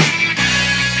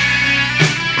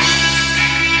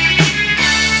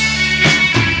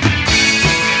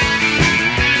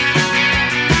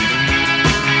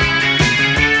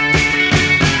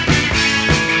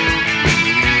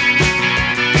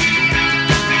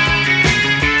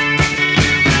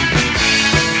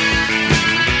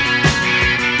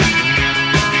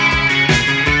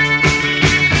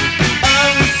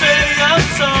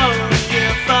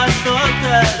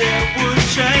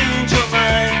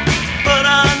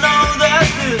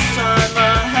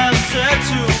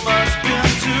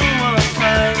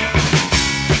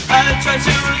 Try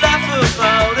to laugh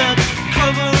about it,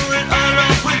 cover it all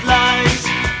up with lies.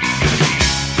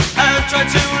 I try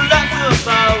to laugh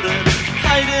about it,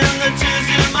 hiding the tears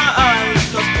in my eyes.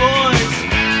 'Cause boys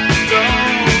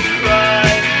don't cry.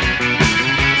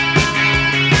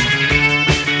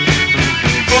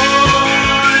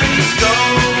 Boys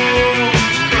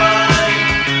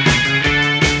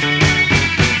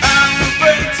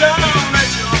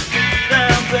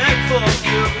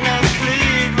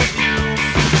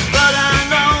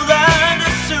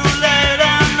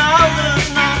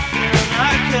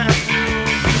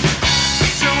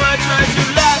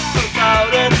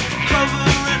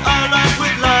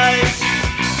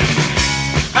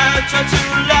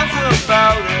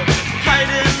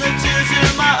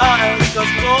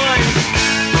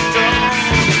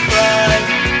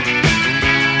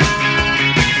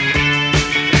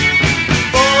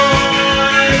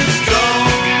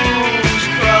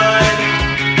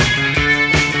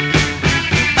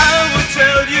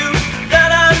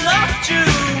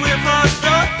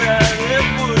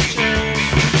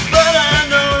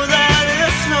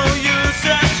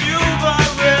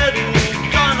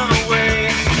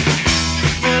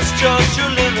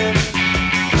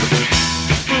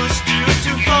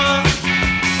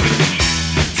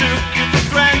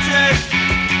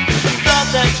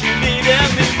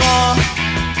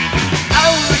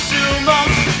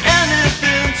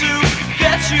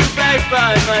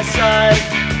my side.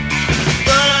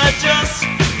 But I just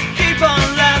keep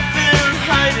on laughing,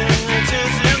 hiding the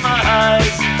tears in my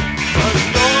eyes. But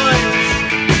boys,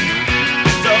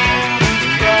 don't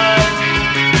cry.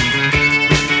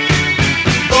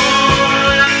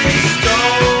 Boys,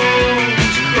 don't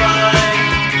cry.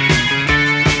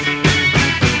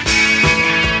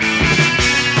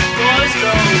 Boys,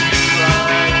 don't cry.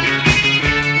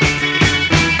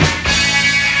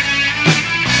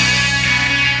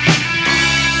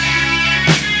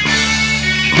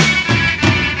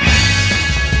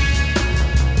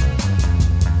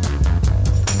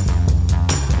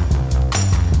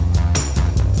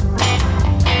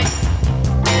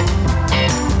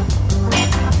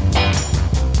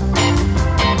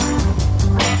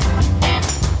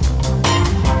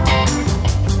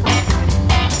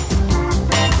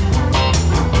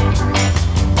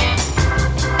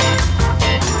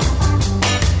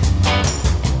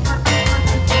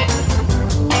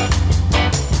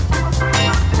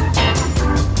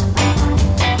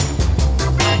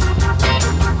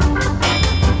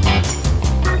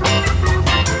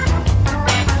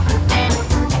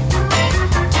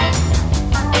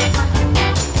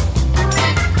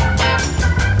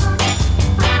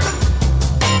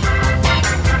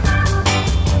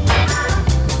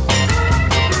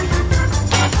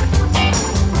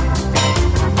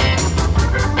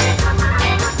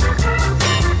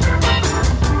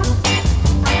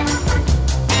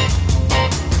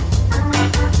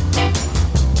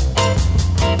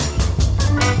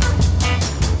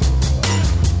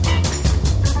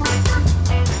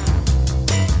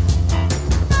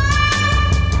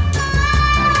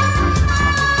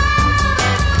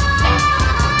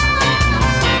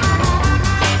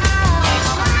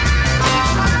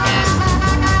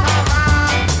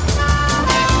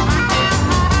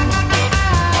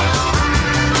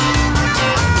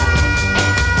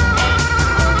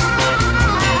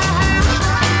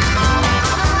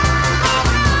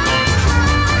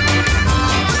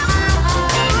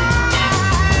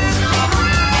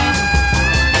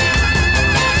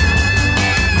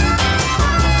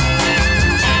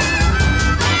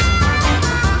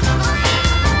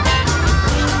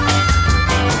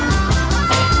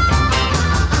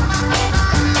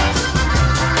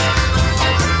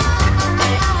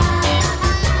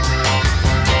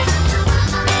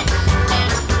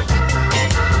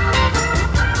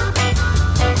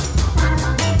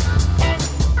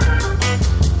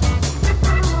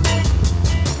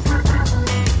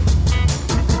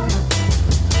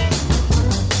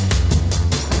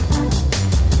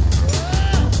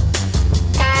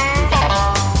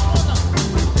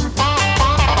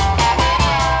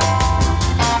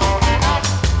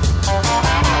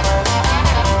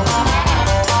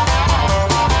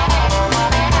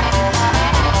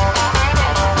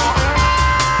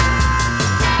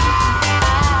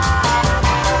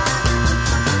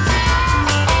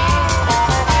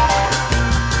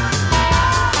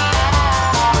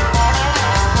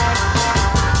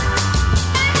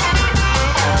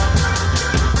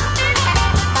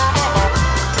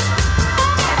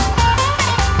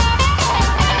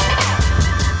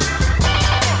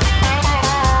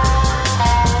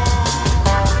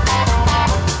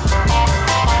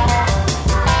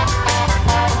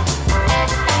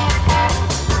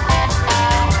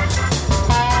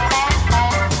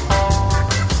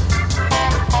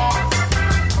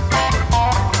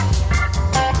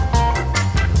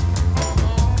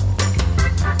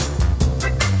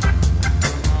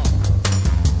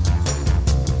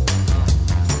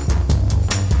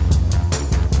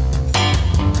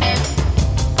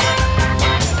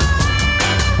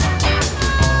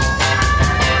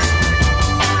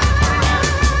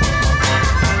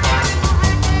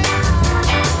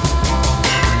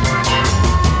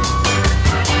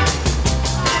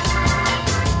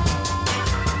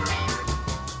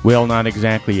 Well, not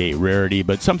exactly a rarity,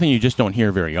 but something you just don't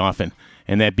hear very often,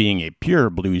 and that being a pure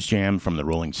blues jam from the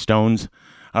Rolling Stones.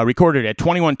 Recorded at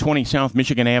 2120 South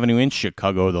Michigan Avenue in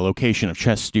Chicago, the location of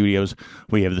Chess Studios,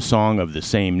 we have the song of the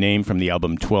same name from the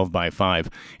album 12 by 5.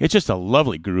 It's just a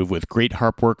lovely groove with great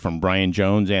harp work from Brian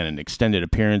Jones and an extended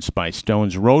appearance by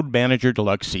Stones road manager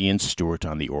deluxe Ian Stewart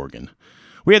on the organ.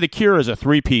 We had The Cure as a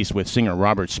three-piece with singer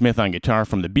Robert Smith on guitar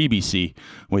from the BBC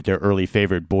with their early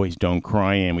favorite Boys Don't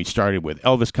Cry, and we started with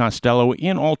Elvis Costello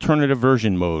in alternative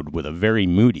version mode with a very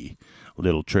moody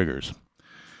Little Triggers.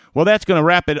 Well, that's going to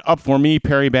wrap it up for me,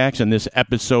 Perry Bax, in this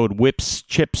episode, Whips,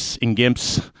 Chips, and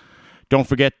Gimps. Don't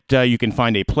forget, you can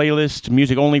find a playlist,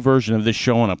 music-only version of this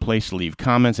show, and a place to leave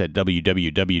comments at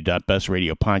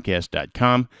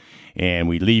www.bestradiopodcast.com. And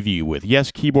we leave you with,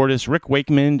 yes, keyboardist Rick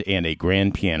Wakeman and a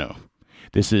grand piano.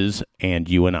 This is And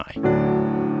You and I.